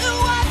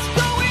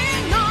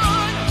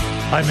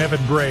I'm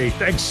Evan Bray.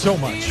 Thanks so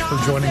much for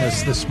joining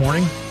us this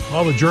morning.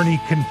 Well, the journey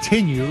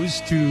continues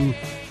to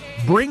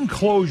bring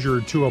closure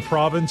to a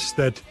province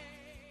that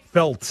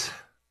felt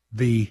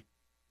the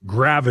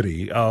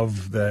gravity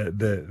of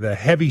the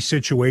heavy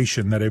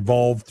situation that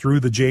evolved through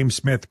the James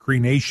Smith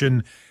Cree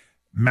Nation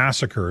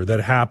massacre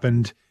that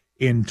happened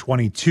in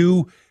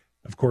 22.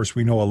 Of course,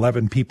 we know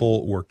 11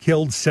 people were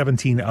killed,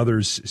 17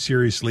 others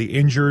seriously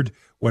injured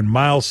when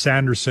Myles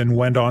Sanderson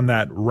went on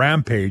that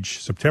rampage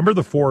September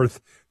the 4th,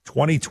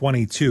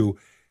 2022,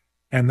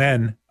 and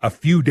then a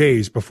few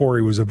days before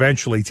he was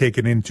eventually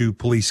taken into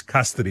police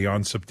custody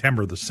on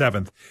September the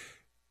 7th.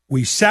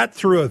 We sat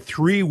through a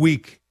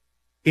 3-week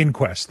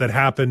inquest that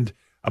happened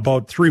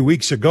about 3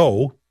 weeks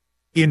ago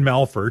in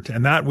Melfort,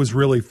 and that was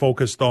really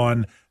focused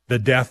on the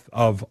death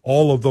of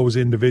all of those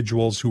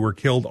individuals who were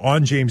killed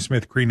on James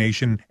Smith Cree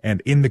Nation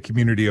and in the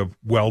community of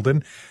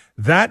Weldon.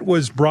 That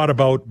was brought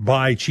about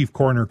by Chief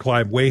Coroner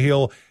Clive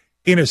Wayhill.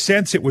 In a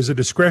sense, it was a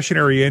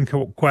discretionary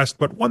inquest,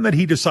 but one that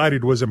he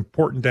decided was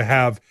important to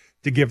have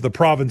to give the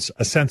province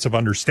a sense of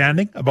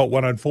understanding about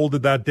what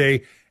unfolded that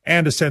day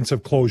and a sense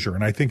of closure.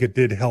 And I think it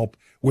did help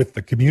with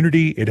the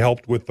community. It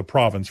helped with the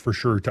province for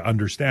sure to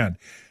understand.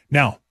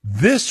 Now,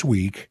 this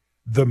week,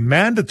 the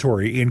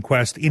mandatory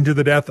inquest into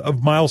the death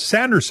of Myles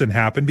Sanderson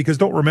happened because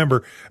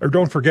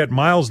don't forget,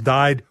 Myles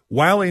died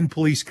while in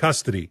police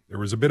custody. There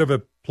was a bit of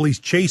a police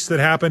chase that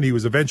happened. He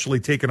was eventually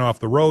taken off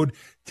the road,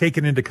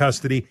 taken into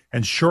custody,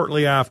 and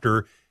shortly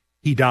after,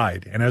 he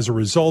died. And as a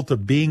result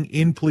of being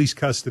in police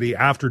custody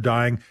after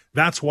dying,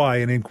 that's why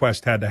an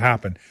inquest had to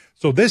happen.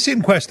 So this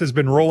inquest has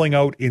been rolling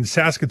out in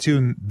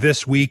Saskatoon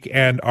this week,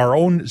 and our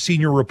own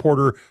senior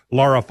reporter,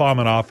 Lara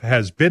Fominoff,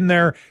 has been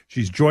there.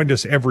 She's joined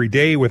us every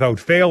day without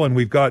fail, and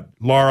we've got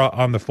Lara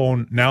on the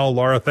phone now.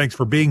 Lara, thanks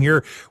for being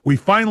here. We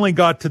finally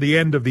got to the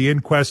end of the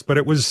inquest, but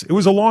it was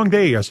a long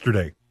day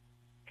yesterday.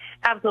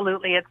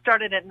 Absolutely. It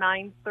started at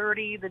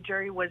 9:30. The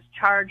jury was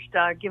charged,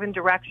 given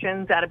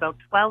directions at about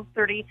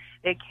 12:30.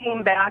 They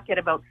came back at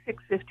about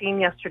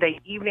 6:15 yesterday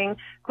evening,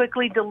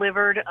 quickly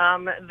delivered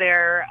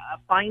their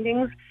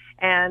findings,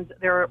 and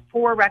there were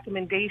 4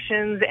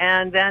 recommendations,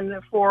 and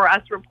then for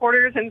us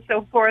reporters and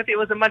so forth, it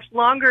was a much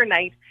longer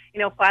night,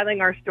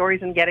 filing our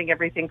stories and getting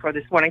everything for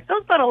this morning. So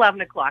it's about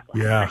 11 o'clock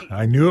last night.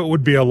 I knew it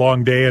would be a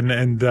long day,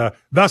 and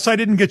thus I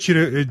didn't get you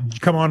to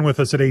come on with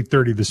us at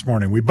 8:30 this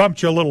morning. We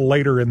bumped you a little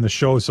later in the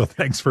show, so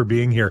thanks for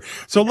being here.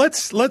 So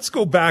let's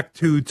go back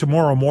to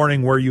tomorrow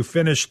morning where you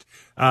finished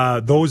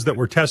those that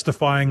were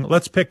testifying.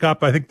 Let's pick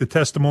up, I think the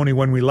testimony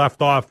when we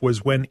left off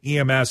was when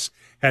EMS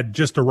had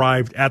just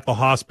arrived at the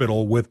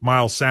hospital with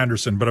Myles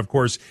Sanderson. But of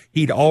course,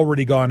 he'd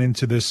already gone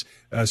into this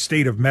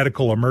state of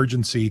medical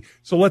emergency.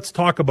 So let's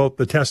talk about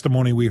the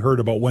testimony we heard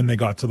about when they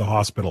got to the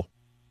hospital.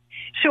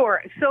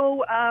 Sure.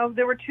 So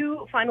there were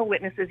 2 final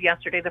witnesses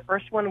yesterday. The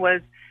first one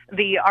was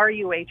the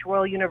RUH,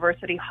 Royal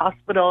University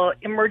Hospital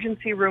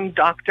emergency room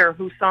doctor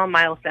who saw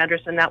Myles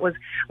Sanderson. That was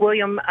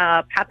William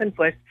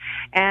Pappenfuss.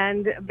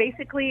 And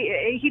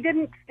basically, he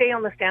didn't stay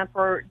on the stand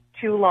for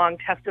too long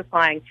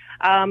testifying.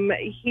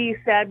 He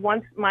said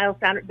once Myles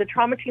Sanderson, the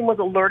trauma team was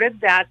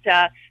alerted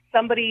that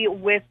somebody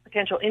with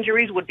potential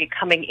injuries would be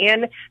coming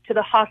in to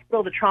the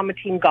hospital. The trauma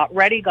team got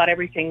ready, got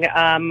everything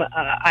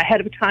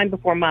ahead of time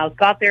before Myles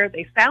got there.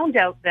 They found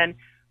out then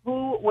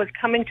who was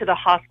coming to the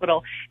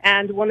hospital.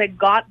 And when they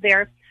got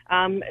there,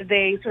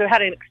 they sort of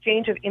had an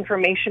exchange of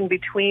information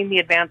between the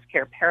advanced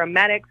care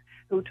paramedics,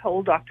 who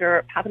told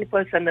Dr.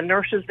 Pappenfuss and the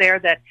nurses there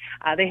that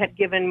they had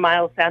given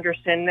Myles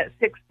Sanderson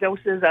 6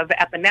 doses of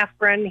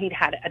epinephrine. He'd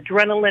had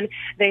adrenaline.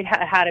 They'd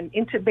had him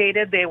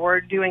intubated. They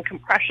were doing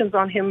compressions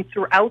on him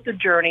throughout the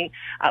journey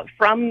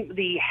from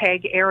the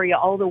Hague area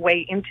all the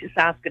way into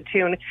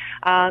Saskatoon.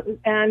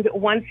 And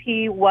once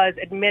he was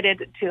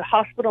admitted to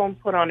hospital and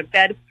put on a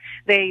bed,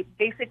 they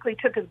basically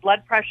took his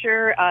blood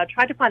pressure,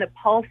 tried to find a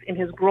pulse in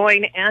his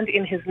groin and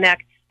in his neck.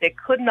 They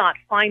could not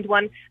find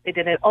one. They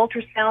did an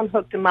ultrasound,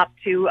 hooked him up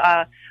to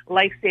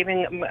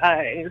life-saving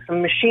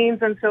some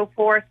machines and so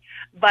forth,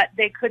 but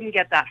they couldn't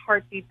get that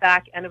heartbeat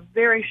back. And a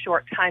very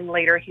short time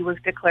later, he was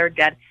declared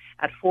dead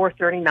at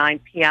 4:39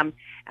 p.m.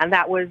 And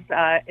that was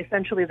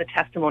essentially the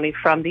testimony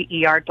from the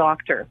ER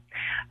doctor.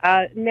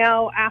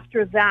 Now,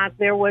 after that,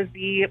 there was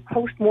the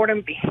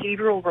post-mortem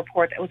behavioral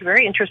report that was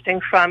very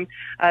interesting from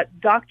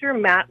Dr.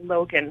 Matt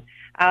Logan.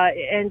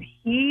 And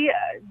he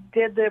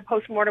did the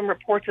post-mortem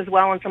reports as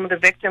well on some of the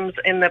victims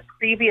in the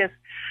previous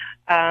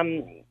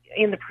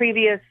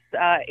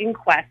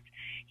inquest.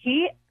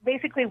 He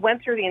basically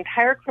went through the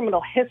entire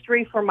criminal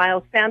history for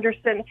Myles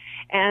Sanderson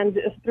and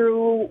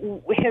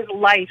through his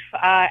life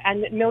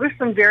and noticed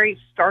some very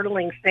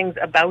startling things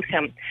about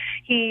him.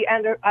 He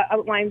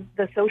outlined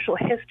the social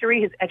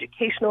history, his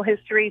educational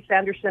history.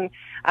 Sanderson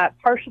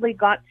partially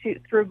got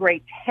through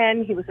grade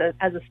 10. He was,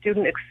 as a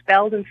student,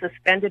 expelled and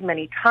suspended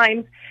many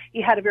times.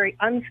 He had a very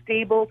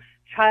unstable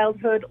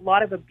childhood, a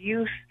lot of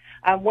abuse,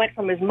 went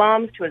from his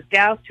mom's to his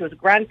dad's to his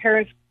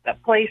grandparents'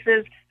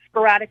 places,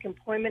 sporadic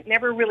employment,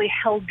 never really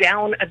held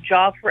down a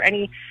job for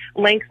any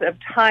length of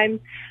time.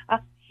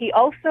 He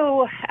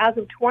also, as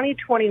of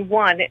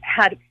 2021,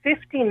 had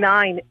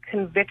 59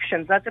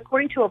 convictions. That's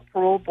according to a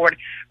parole board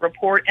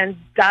report, and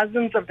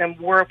dozens of them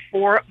were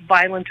for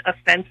violent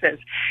offenses.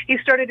 He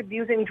started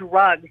abusing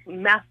drugs,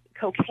 meth,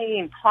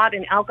 cocaine, pot,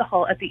 and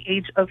alcohol at the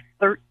age of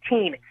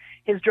 13.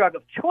 His drug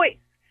of choice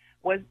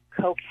was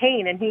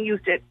cocaine, and he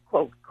used it,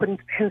 quote,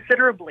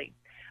 considerably.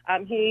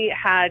 He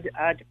had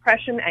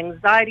depression,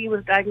 anxiety,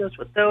 was diagnosed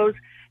with those,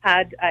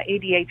 had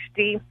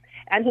ADHD,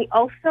 and he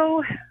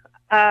also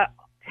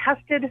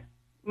tested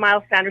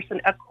Myles Sanderson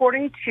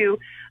according to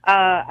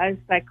a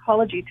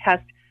psychology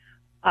test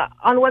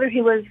on whether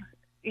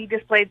he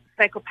displayed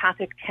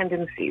psychopathic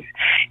tendencies.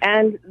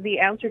 And the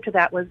answer to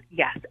that was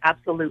yes,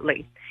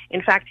 absolutely.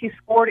 In fact, he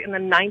scored in the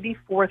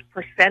 94th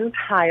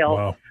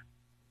percentile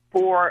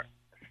for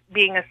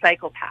being a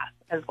psychopath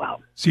as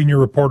well. Senior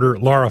reporter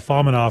Lara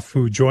Fominoff,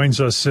 who joins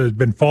us, has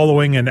been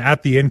following and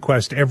at the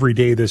inquest every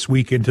day this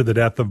week into the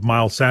death of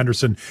Myles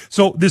Sanderson.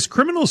 So this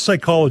criminal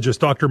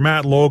psychologist, Dr.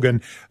 Matt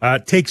Logan,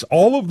 takes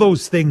all of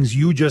those things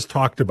you just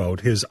talked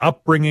about, his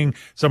upbringing,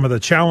 some of the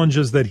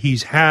challenges that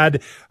he's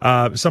had,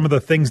 some of the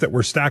things that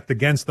were stacked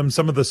against them,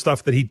 some of the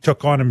stuff that he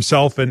took on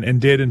himself and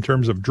did in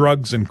terms of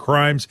drugs and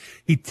crimes.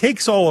 He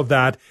takes all of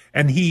that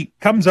and he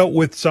comes out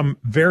with some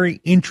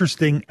very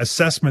interesting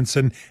assessments.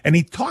 And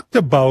he talked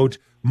about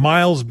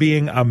Myles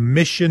being a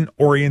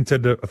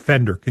mission-oriented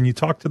offender. Can you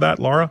talk to that,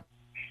 Lara?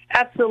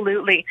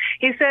 Absolutely.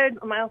 He said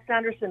Myles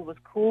Sanderson was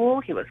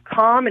cool, he was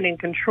calm and in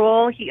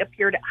control, he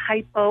appeared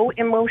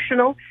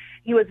hypo-emotional,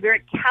 he was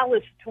very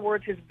callous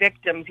towards his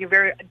victims, he's a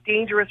very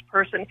dangerous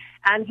person,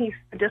 and he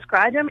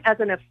described him as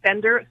an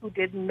offender who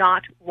did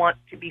not want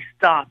to be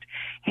stopped.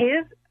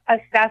 His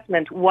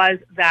assessment was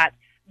that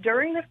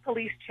during this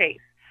police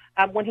chase,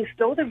 when he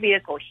stole the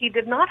vehicle, he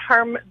did not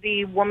harm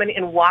the woman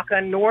in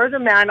Waka nor the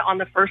man on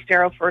the First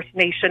Arrow First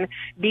Nation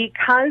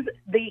because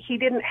he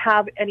didn't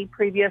have any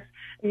previous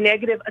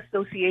negative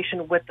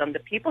association with them.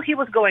 The people he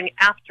was going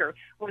after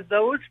were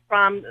those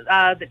from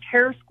the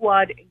Terror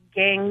Squad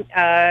gang,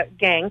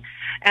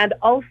 and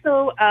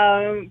also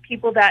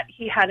people that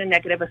he had a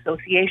negative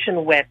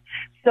association with.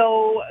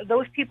 So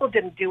those people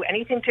didn't do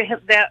anything to him,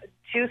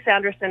 to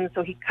Sanderson,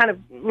 so he kind of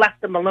left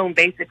them alone,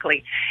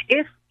 basically.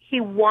 If he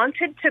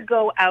wanted to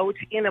go out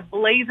in a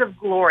blaze of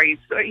glory,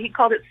 so he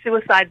called it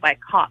suicide by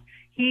cop,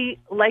 he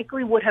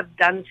likely would have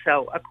done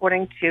so,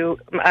 according to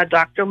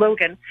Dr.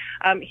 Logan.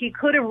 He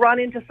could have run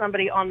into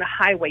somebody on the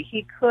highway.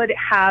 He could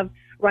have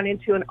run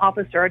into an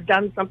officer or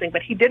done something,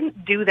 but he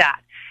didn't do that.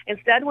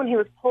 Instead, when he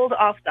was pulled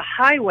off the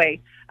highway,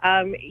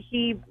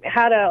 he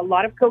had a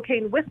lot of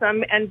cocaine with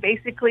him, and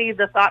basically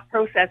the thought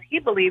process he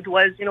believed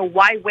was,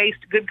 why waste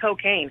good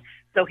cocaine?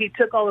 So he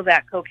took all of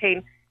that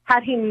cocaine.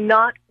 Had he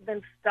not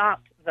been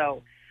stopped,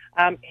 though,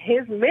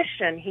 his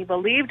mission, he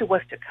believed,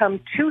 was to come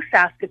to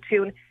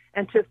Saskatoon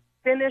and to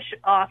finish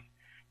off,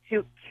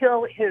 to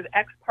kill his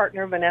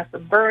ex-partner, Vanessa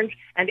Burns,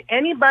 and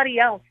anybody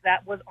else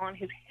that was on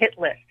his hit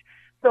list.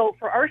 So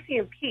for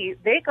RCMP,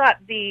 they got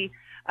the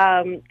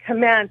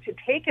command to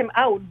take him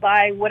out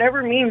by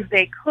whatever means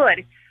they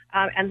could,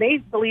 and they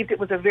believed it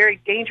was a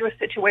very dangerous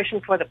situation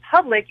for the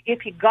public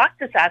if he got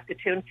to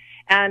Saskatoon.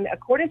 And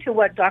according to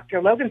what Dr.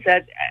 Logan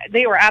said,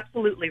 they were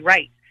absolutely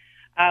right.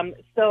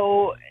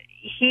 So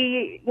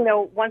he,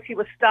 once he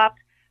was stopped,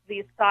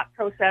 the thought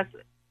process,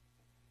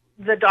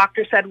 the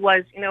doctor said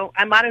was,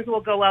 I might as well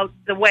go out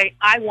the way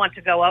I want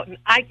to go out, and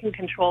I can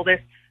control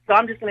this, so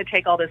I'm just going to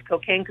take all this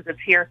cocaine because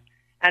it's here.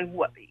 And,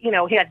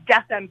 he had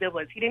death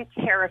ambivalence. He didn't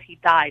care if he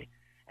died.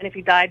 And if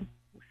he died,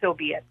 so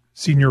be it.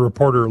 Senior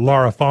reporter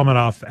Lara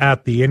Fominoff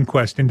at the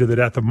inquest into the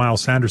death of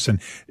Myles Sanderson.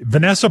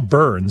 Vanessa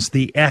Burns,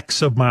 the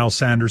ex of Myles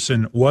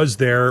Sanderson, was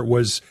there,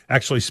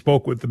 actually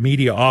spoke with the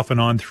media off and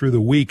on through the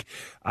week.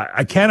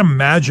 I can't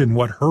imagine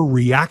what her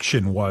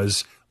reaction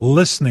was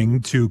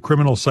listening to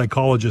criminal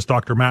psychologist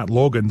Dr. Matt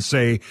Logan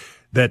say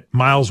that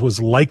Myles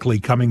was likely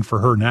coming for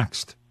her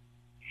next.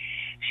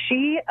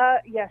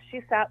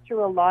 She sat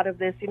through a lot of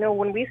this.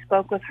 When we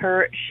spoke with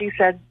her, she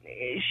said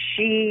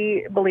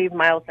she believed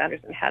Myles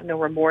Sanderson had no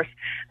remorse,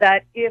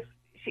 that it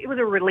was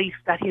a relief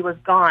that he was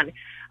gone,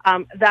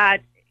 that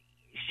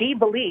she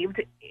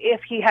believed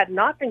if he had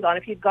not been gone,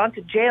 if he'd gone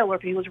to jail or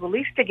if he was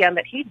released again,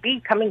 that he'd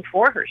be coming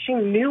for her. She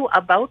knew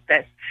about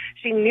this.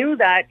 She knew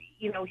that,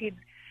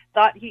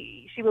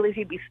 she believed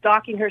he'd be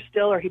stalking her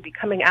still or he'd be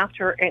coming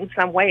after her in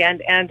some way.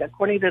 And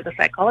according to the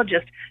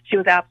psychologist, she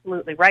was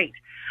absolutely right.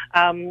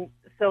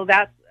 So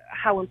that's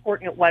how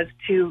important it was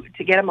to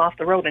get him off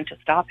the road and to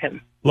stop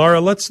him.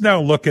 Lara, let's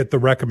now look at the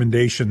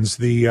recommendations.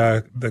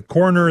 The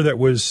coroner that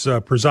was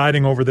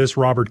presiding over this,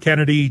 Robert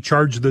Kennedy,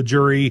 charged the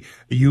jury.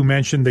 You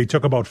mentioned they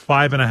took about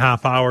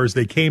 5.5 hours.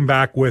 They came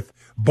back with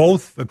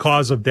both the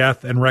cause of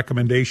death and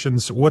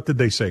recommendations. What did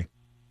they say?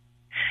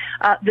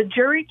 The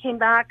jury came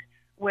back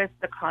with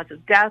the cause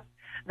of death.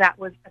 That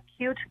was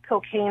acute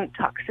cocaine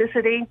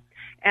toxicity.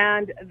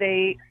 And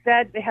they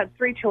said they had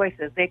 3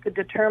 choices. They could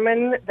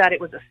determine that it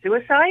was a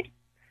suicide,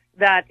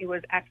 that it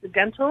was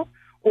accidental,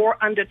 or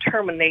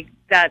undetermined.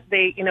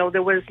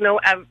 There was no,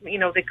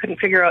 they couldn't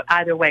figure out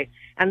either way.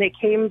 And they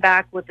came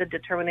back with the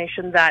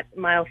determination that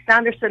Myles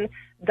Sanderson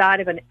died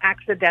of an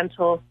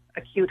accidental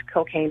acute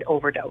cocaine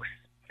overdose.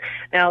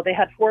 Now, they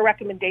had 4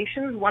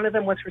 recommendations. One of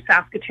them was for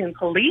Saskatoon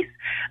Police,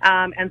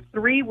 and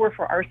 3 were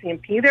for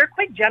RCMP. They're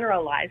quite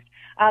generalized,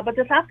 but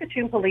the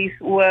Saskatoon Police,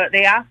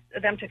 they asked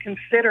them to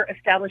consider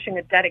establishing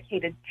a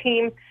dedicated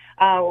team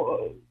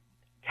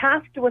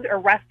tasked with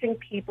arresting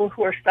people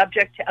who are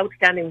subject to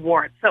outstanding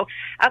warrants. So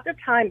at the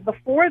time,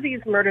 before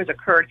these murders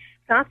occurred,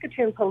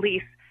 Saskatoon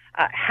Police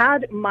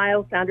had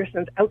Myles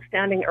Sanderson's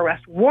outstanding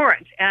arrest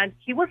warrant, and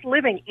he was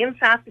living in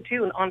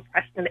Saskatoon on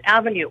Preston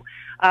Avenue.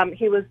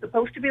 He was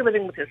supposed to be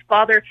living with his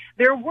father.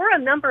 There were a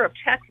number of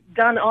checks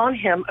done on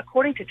him,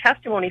 according to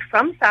testimony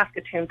from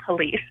Saskatoon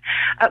Police,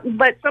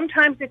 but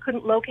sometimes they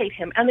couldn't locate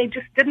him, and they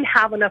just didn't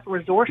have enough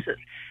resources.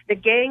 The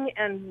gang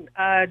and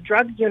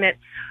drug unit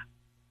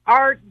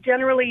are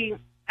generally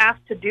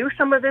asked to do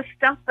some of this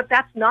stuff, but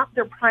that's not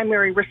their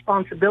primary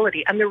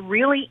responsibility, and there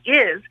really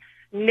is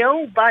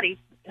nobody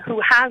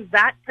who has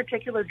that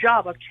particular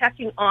job of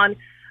checking on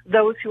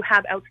those who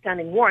have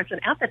outstanding warrants.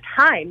 And at the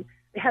time,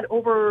 they had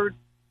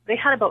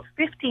about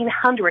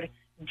 1,500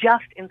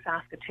 just in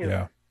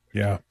Saskatoon.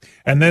 Yeah.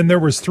 And then there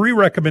was 3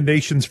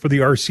 recommendations for the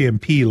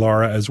RCMP,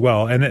 Lara, as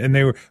well.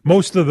 And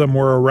most of them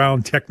were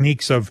around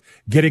techniques of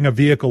getting a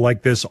vehicle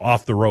like this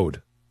off the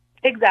road.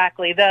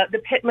 Exactly. The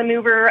pit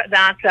maneuver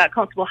that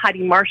Constable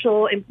Heidi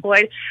Marshall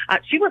employed,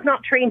 she was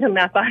not trained in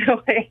that, by the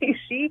way.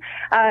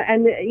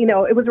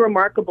 It was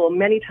remarkable.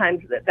 Many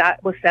times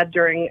that was said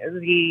during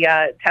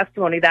the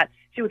testimony that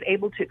she was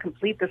able to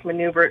complete this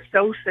maneuver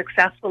so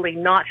successfully,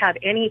 not have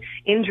any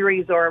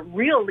injuries or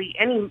really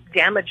any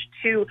damage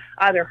to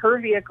either her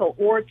vehicle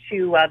or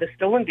to the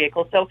stolen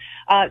vehicle. So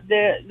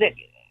the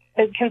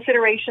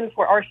consideration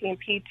for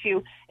RCMP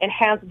to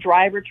enhance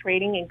driver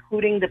training,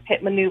 including the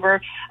pit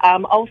maneuver,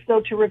 also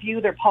to review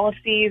their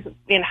policies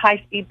in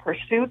high-speed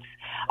pursuits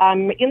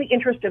in the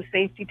interest of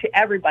safety to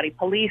everybody,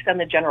 police and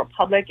the general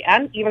public,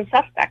 and even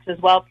suspects as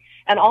well,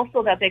 and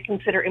also that they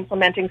consider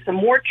implementing some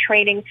more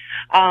training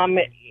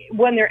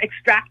when they're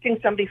extracting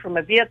somebody from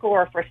a vehicle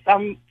or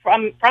from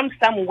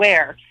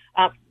somewhere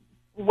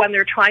when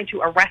they're trying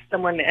to arrest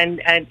someone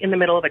and in the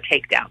middle of a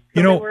takedown.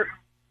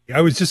 I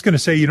was just going to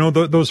say,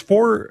 those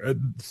 4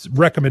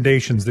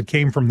 recommendations that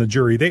came from the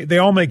jury, they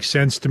all make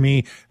sense to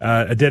me.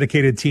 A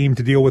dedicated team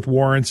to deal with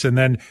warrants, and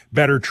then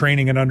better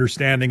training and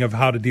understanding of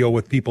how to deal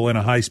with people in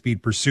a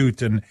high-speed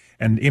pursuit, and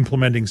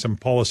implementing some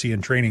policy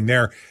and training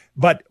there.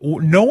 But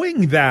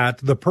knowing that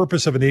the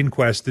purpose of an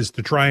inquest is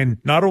to try and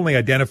not only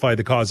identify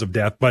the cause of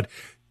death, but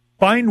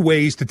find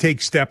ways to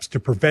take steps to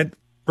prevent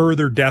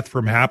further death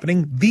from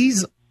happening,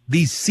 these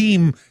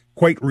seem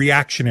quite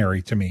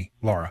reactionary to me,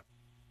 Lara.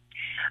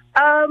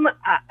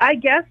 I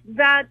guess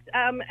that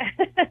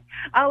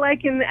all I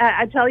can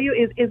tell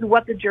you is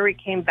what the jury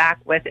came back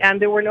with, and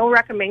there were no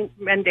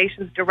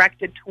recommendations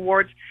directed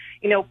towards,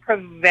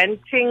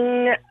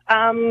 preventing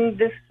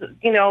this,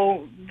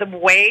 the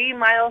way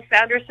Myles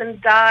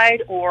Sanderson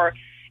died or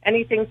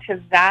anything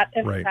to that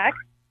effect.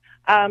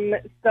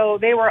 Right. So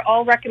they were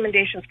all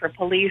recommendations for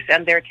police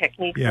and their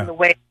techniques and the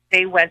way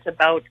they went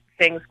about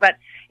things. But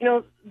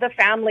the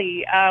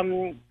family,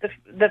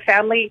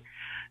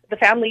 the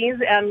families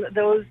and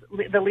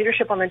the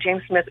leadership on the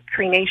James Smith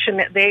Cree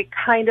Nation, they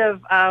kind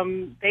of,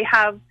 they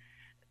have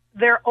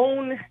their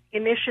own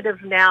initiatives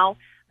now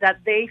that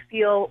they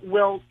feel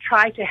will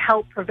try to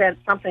help prevent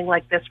something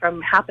like this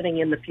from happening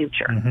in the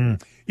future. Mm-hmm.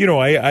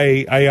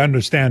 I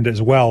understand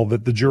as well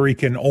that the jury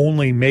can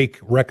only make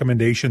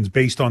recommendations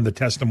based on the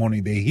testimony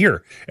they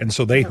hear. And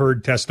so they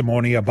heard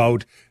testimony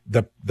about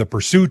the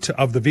pursuit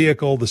of the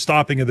vehicle, the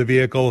stopping of the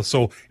vehicle.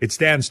 So it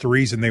stands to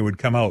reason they would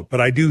come out. But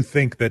I do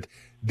think that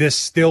this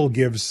still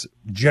gives,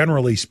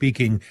 generally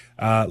speaking,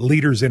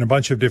 leaders in a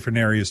bunch of different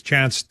areas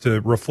chance to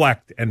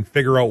reflect and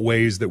figure out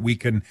ways that we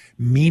can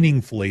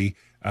meaningfully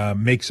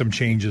make some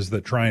changes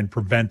that try and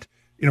prevent,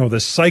 the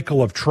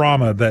cycle of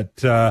trauma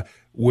that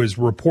was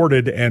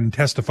reported and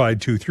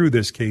testified to through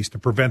this case, to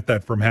prevent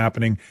that from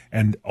happening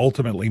and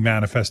ultimately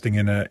manifesting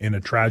in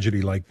a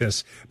tragedy like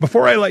this.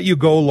 Before I let you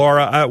go,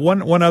 Lara,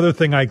 one other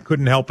thing I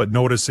couldn't help but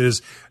notice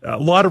is a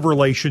lot of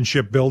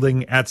relationship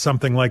building at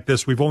something like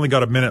this. We've only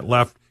got a minute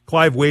left.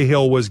 Clive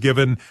Wayhill was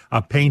given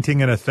a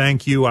painting and a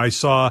thank you. I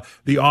saw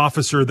the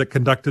officer that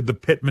conducted the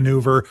pit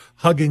maneuver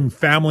hugging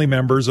family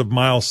members of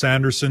Myles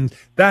Sanderson.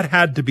 That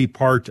had to be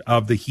part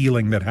of the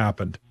healing that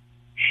happened.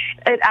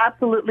 It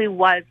absolutely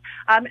was.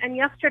 And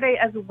yesterday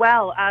as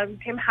well,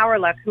 Tim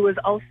Howrelak, who was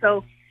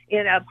also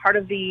in a part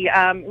of the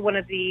one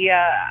of the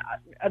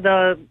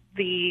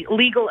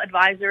legal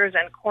advisors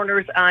and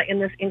corners in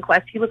this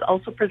inquest, he was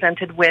also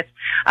presented with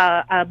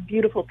a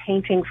beautiful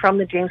painting from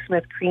the James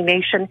Smith Cree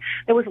Nation.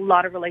 There was a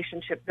lot of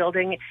relationship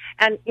building.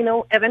 And,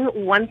 Evan,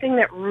 one thing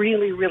that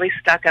really, really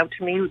stuck out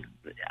to me,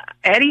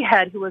 Eddie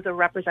Head, who was a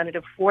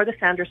representative for the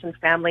Sanderson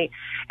family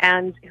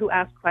and who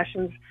asked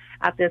questions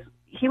at this,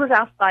 he was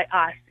asked by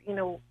us,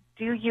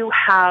 do you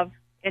have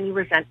any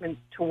resentment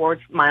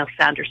towards Myles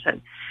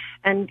Sanderson?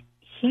 And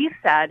he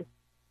said,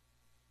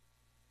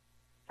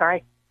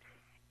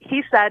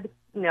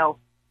 no,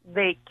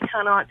 they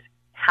cannot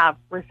have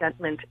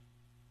resentment,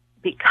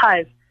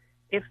 because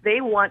if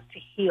they want to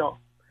heal,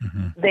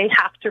 they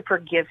have to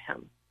forgive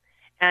him.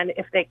 And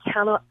if they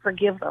cannot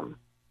forgive them,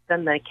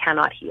 then they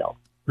cannot heal.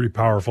 Pretty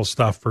powerful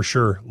stuff for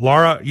sure.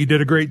 Lara, you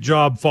did a great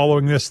job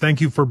following this. Thank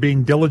you for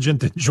being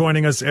diligent and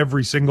joining us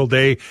every single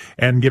day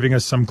and giving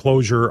us some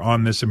closure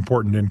on this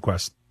important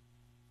inquest.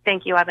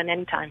 Thank you, Evan.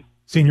 Anytime.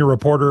 Senior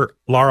reporter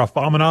Lara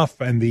Fominoff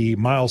and the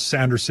Myles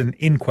Sanderson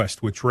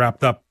inquest, which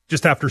wrapped up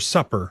just after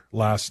supper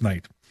last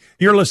night.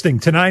 You're listening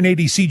to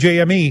 980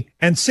 CJME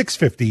and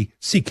 650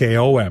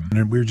 CKOM.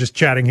 And we were just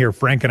chatting here,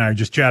 Frank and I are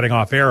just chatting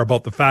off air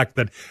about the fact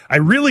that I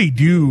really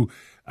do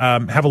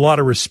have a lot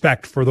of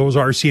respect for those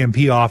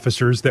RCMP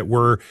officers that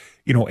were,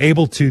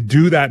 able to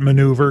do that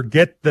maneuver,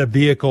 get the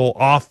vehicle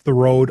off the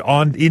road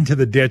on into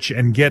the ditch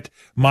and get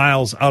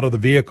Myles out of the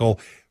vehicle.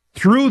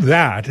 Through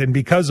that, and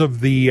because of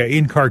the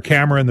in-car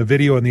camera and the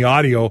video and the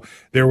audio,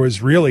 there was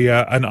really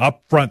an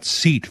upfront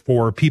seat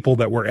for people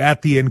that were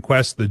at the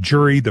inquest, the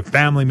jury, the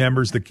family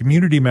members, the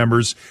community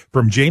members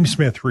from James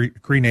Smith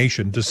Cree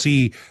Nation, to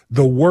see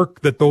the work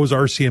that those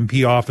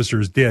RCMP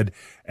officers did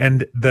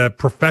and the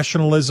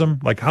professionalism,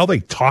 like how they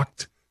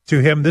talked to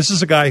him. This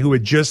is a guy who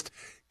had just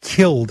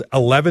killed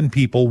 11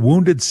 people,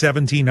 wounded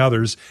 17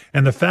 others,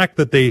 and the fact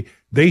that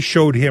they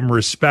showed him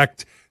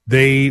respect.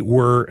 They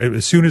were,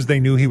 as soon as they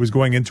knew he was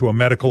going into a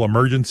medical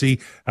emergency,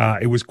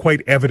 it was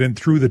quite evident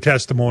through the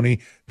testimony,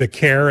 the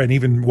care, and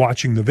even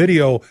watching the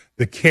video,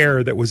 the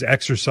care that was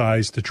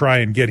exercised to try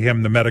and get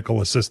him the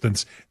medical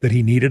assistance that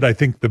he needed. I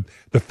think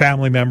the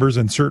family members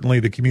and certainly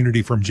the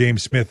community from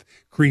James Smith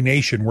Cree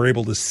Nation were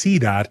able to see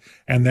that.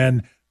 And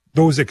then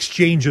those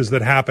exchanges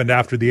that happened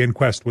after the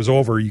inquest was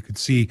over, you could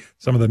see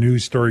some of the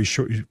news stories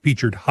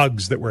featured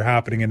hugs that were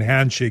happening and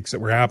handshakes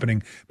that were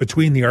happening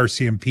between the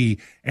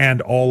RCMP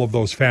and all of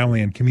those family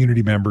and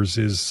community members.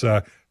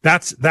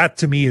 That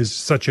to me is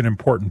such an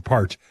important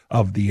part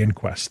of the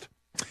inquest.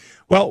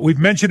 Well, we've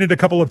mentioned it a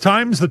couple of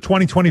times. The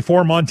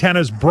 2024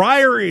 Montana's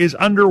Briar is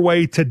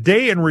underway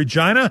today in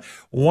Regina.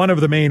 One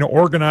of the main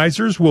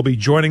organizers will be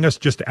joining us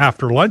just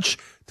after lunch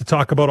to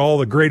talk about all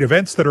the great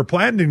events that are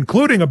planned,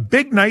 including a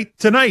big night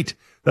tonight.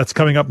 That's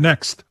coming up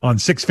next on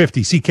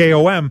 650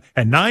 CKOM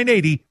and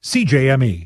 980 CJME.